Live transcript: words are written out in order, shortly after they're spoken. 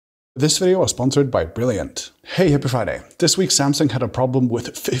This video was sponsored by Brilliant. Hey, happy Friday. This week Samsung had a problem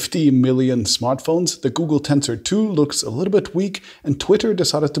with 50 million smartphones, the Google Tensor 2 looks a little bit weak, and Twitter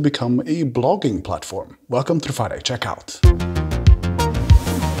decided to become a blogging platform. Welcome to Friday, check out.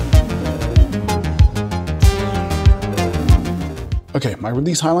 Okay, my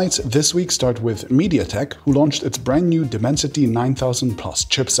release highlights this week start with MediaTek, who launched its brand new Dimensity 9000 Plus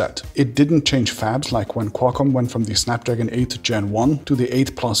chipset. It didn't change fabs like when Qualcomm went from the Snapdragon 8 Gen 1 to the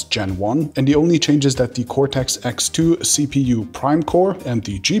 8 Plus Gen 1, and the only change is that the Cortex X2 CPU Prime Core and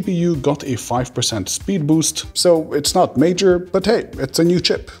the GPU got a 5% speed boost, so it's not major, but hey, it's a new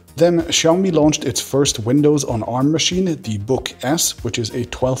chip. Then Xiaomi launched its first Windows on ARM machine, the Book S, which is a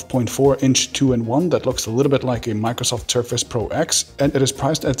 12.4-inch 2-in-1 that looks a little bit like a Microsoft Surface Pro X, and it is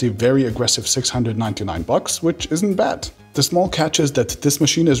priced at a very aggressive $699, which isn't bad. The small catch is that this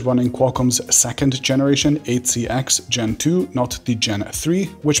machine is running Qualcomm's second generation 8CX Gen 2, not the Gen 3,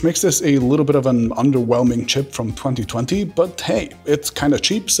 which makes this a little bit of an underwhelming chip from 2020, but hey, it's kinda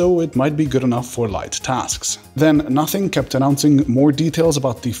cheap, so it might be good enough for light tasks. Then Nothing kept announcing more details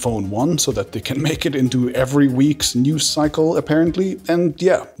about the Phone 1 so that they can make it into every week's news cycle apparently, and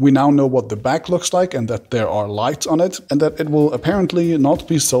yeah, we now know what the back looks like and that there are lights on it, and that it will apparently not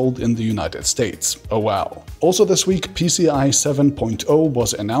be sold in the United States. Oh wow. Also this week, PCI 7.0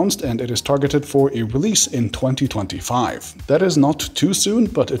 was announced and it is targeted for a release in 2025. That is not too soon,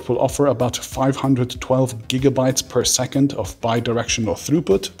 but it will offer about 512 gigabytes per second of bidirectional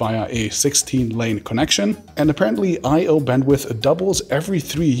throughput via a 16-lane connection, and apparently I/O bandwidth doubles every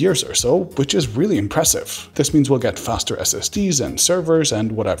 3 years or so, which is really impressive. This means we'll get faster SSDs and servers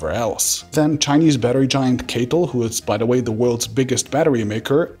and whatever else. Then Chinese battery giant CATL, who is by the way the world's biggest battery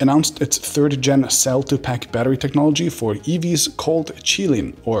maker, announced its 3rd gen cell-to-pack battery technology for EVs called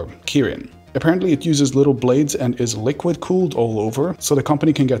Qilin or Kirin. Apparently it uses little blades and is liquid cooled all over, so the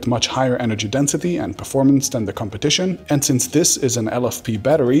company can get much higher energy density and performance than the competition, and since this is an LFP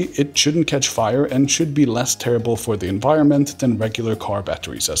battery, it shouldn't catch fire and should be less terrible for the environment than regular car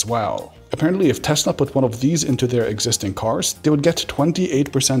batteries as well. Apparently if Tesla put one of these into their existing cars, they would get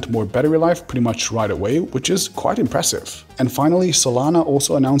 28% more battery life pretty much right away, which is quite impressive. And finally, Solana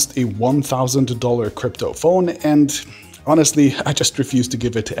also announced a $1,000 crypto phone, and honestly, I just refuse to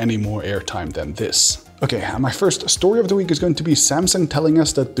give it any more airtime than this. Okay, my first story of the week is going to be Samsung telling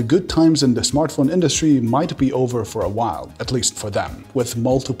us that the good times in the smartphone industry might be over for a while, at least for them, with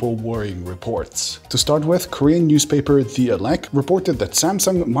multiple worrying reports. To start with, Korean newspaper The Elec reported that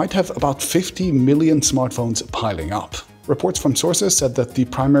Samsung might have about 50 million smartphones piling up. Reports from sources said that the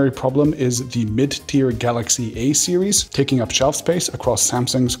primary problem is the mid-tier Galaxy A series taking up shelf space across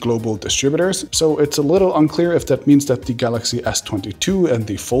Samsung's global distributors, so it's a little unclear if that means that the Galaxy S22 and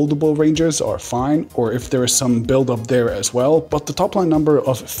the foldable ranges are fine, or if there is some build-up there as well, but the top-line number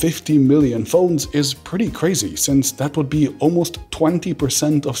of 50 million phones is pretty crazy, since that would be almost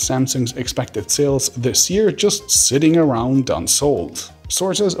 20% of Samsung's expected sales this year just sitting around unsold.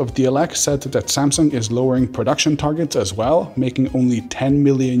 Sources of The Elec said that Samsung is lowering production targets as well, making only 10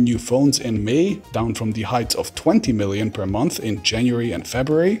 million new phones in May, down from the heights of 20 million per month in January and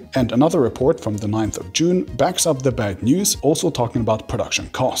February. And another report from the 9th of June backs up the bad news, also talking about production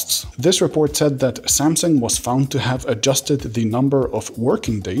costs. This report said that Samsung was found to have adjusted the number of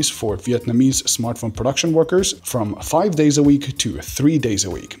working days for Vietnamese smartphone production workers from 5 days a week to 3 days a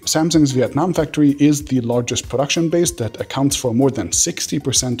week. Samsung's Vietnam factory is the largest production base that accounts for more than 60%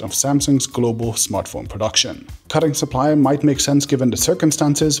 of Samsung's global smartphone production. Cutting supply might make sense given the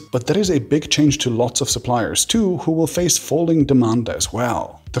circumstances, but that is a big change to lots of suppliers too, who will face falling demand as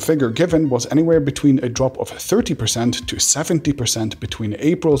well. The figure given was anywhere between a drop of 30% to 70% between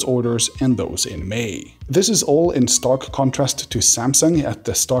April's orders and those in May. This is all in stark contrast to Samsung at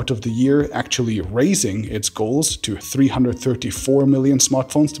the start of the year actually raising its goals to 334 million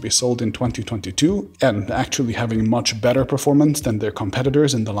smartphones to be sold in 2022 and actually having much better performance than their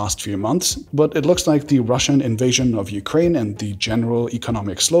competitors in the last few months. But it looks like the Russian invasion of Ukraine and the general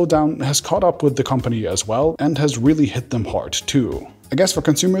economic slowdown has caught up with the company as well and has really hit them hard too. I guess for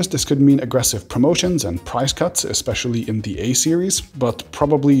consumers this could mean aggressive promotions and price cuts, especially in the A series, but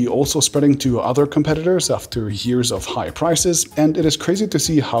probably also spreading to other competitors after years of high prices, and it is crazy to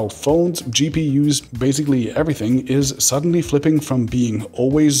see how phones, GPUs, basically everything is suddenly flipping from being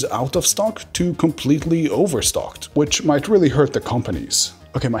always out of stock to completely overstocked, which might really hurt the companies.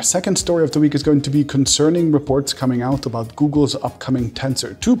 Okay, my second story of the week is going to be concerning reports coming out about Google's upcoming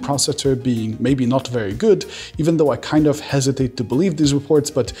Tensor 2 processor being maybe not very good, even though I kind of hesitate to believe these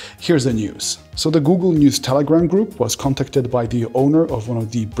reports, but here's the news. So the Google News Telegram group was contacted by the owner of one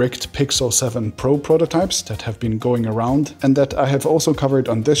of the bricked Pixel 7 Pro prototypes that have been going around and that I have also covered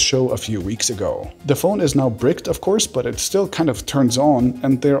on this show a few weeks ago. The phone is now bricked, of course, but it still kind of turns on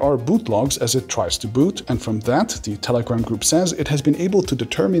and there are boot logs as it tries to boot, and from that, the Telegram group says it has been able to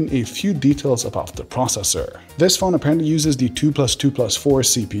determine a few details about the processor. This phone apparently uses the 2+2+4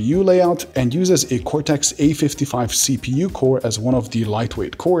 CPU layout and uses a Cortex A55 CPU core as one of the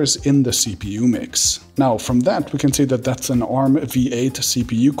lightweight cores in the CPU mix. Now, from that, we can see that that's an ARM V8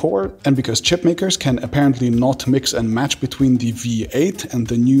 CPU core, and because chip makers can apparently not mix and match between the V8 and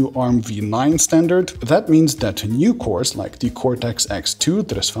the new ARM V9 standard, that means that new cores like the Cortex X2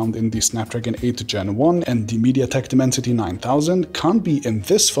 that is found in the Snapdragon 8 Gen 1 and the MediaTek Dimensity 9000 can't be in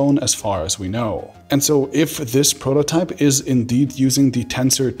this phone as far as we know. And so if this prototype is indeed using the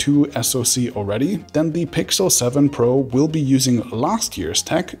Tensor 2 SoC already, then the Pixel 7 Pro will be using last year's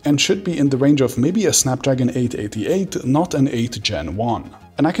tech and should be in the range of maybe a Snapdragon 888, not an 8 Gen 1.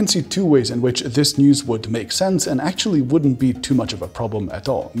 And I can see two ways in which this news would make sense and actually wouldn't be too much of a problem at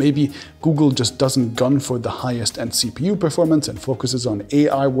all. Maybe Google just doesn't gun for the highest end CPU performance and focuses on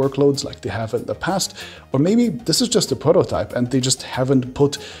AI workloads like they have in the past, or maybe this is just a prototype and they just haven't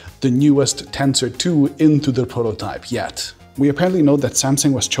put the newest Tensor 2 into the prototype yet. We apparently know that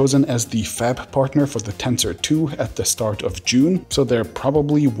Samsung was chosen as the fab partner for the Tensor 2 at the start of June, so there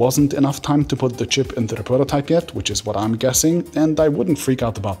probably wasn't enough time to put the chip into the prototype yet, which is what I'm guessing, and I wouldn't freak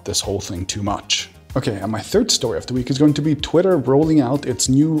out about this whole thing too much. Okay, and my third story of the week is going to be Twitter rolling out its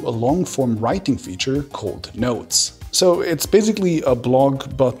new long-form writing feature called Notes. So it's basically a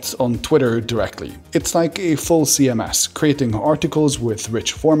blog, but on Twitter directly. It's like a full CMS, creating articles with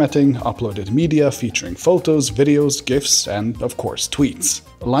rich formatting, uploaded media featuring photos, videos, GIFs, and of course tweets.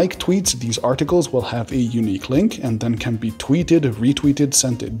 Like tweets, these articles will have a unique link and then can be tweeted, retweeted,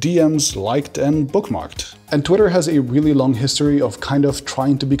 sent DMs, liked, and bookmarked. And Twitter has a really long history of kind of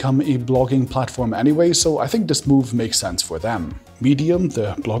trying to become a blogging platform anyway, so I think this move makes sense for them. Medium,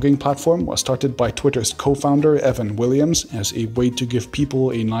 the blogging platform, was started by Twitter's co-founder Evan Williams as a way to give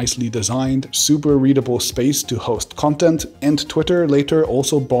people a nicely designed, super readable space to host content, and Twitter later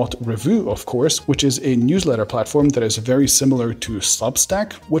also bought Revue, of course, which is a newsletter platform that is very similar to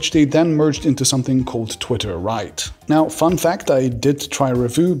Substack, which they then merged into something called Twitter Write. Now, fun fact, I did try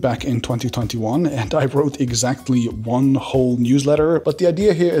Revue back in 2021 and I wrote exactly one whole newsletter, but the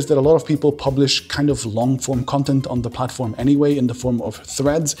idea here is that a lot of people publish kind of long-form content on the platform anyway in the form of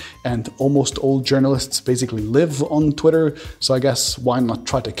threads, and almost all journalists basically live on Twitter, so I guess why not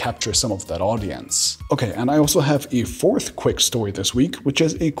try to capture some of that audience. Okay, and I also have a fourth quick story this week, which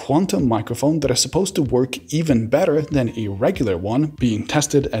is a quantum microphone that is supposed to work even better than a regular one being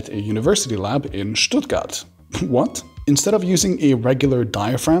tested at a university lab in Stuttgart. What? Instead of using a regular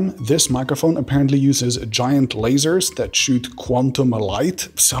diaphragm, this microphone apparently uses giant lasers that shoot quantum light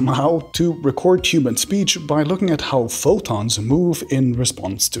somehow to record human speech by looking at how photons move in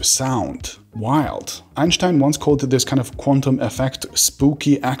response to sound. Wild. Einstein once called this kind of quantum effect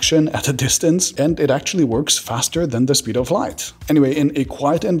spooky action at a distance, and it actually works faster than the speed of light. Anyway, in a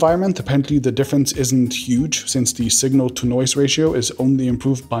quiet environment, apparently the difference isn't huge, since the signal-to-noise ratio is only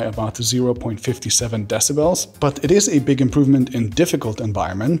improved by about 0.57 decibels, but it is a big improvement in difficult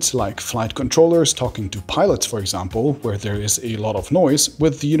environments, like flight controllers talking to pilots, for example, where there is a lot of noise,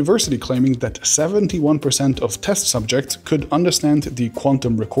 with the university claiming that 71% of test subjects could understand the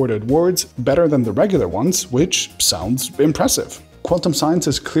quantum recorded words better than the regular ones, which sounds impressive. Quantum science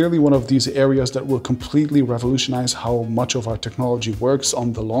is clearly one of these areas that will completely revolutionize how much of our technology works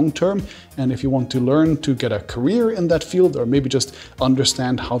on the long term, and if you want to learn to get a career in that field or maybe just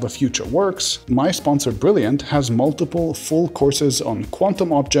understand how the future works, my sponsor Brilliant has multiple full courses on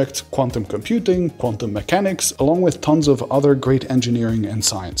quantum objects, quantum computing, quantum mechanics, along with tons of other great engineering and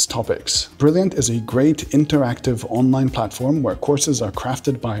science topics. Brilliant is a great interactive online platform where courses are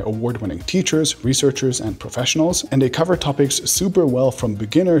crafted by award-winning teachers, researchers, and professionals, and they cover topics super well from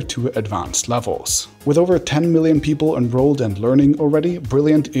beginner to advanced levels. With over 10 million people enrolled and learning already,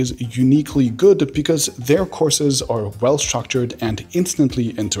 Brilliant is uniquely good because their courses are well structured and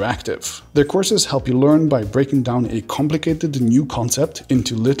instantly interactive. Their courses help you learn by breaking down a complicated new concept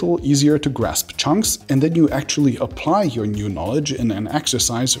into little, easier to grasp chunks, and then you actually apply your new knowledge in an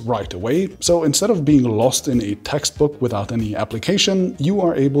exercise right away. So instead of being lost in a textbook without any application, you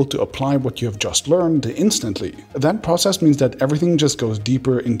are able to apply what you have just learned instantly. That process means that everything just goes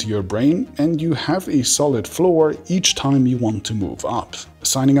deeper into your brain, and you have a solid floor each time you want to move up.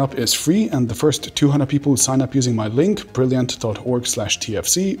 Signing up is free, and the first 200 people who sign up using my link,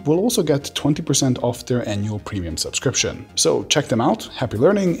 brilliant.org/TFC, will also get 20% off their annual premium subscription. So check them out, happy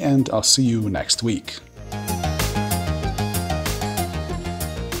learning, and I'll see you next week.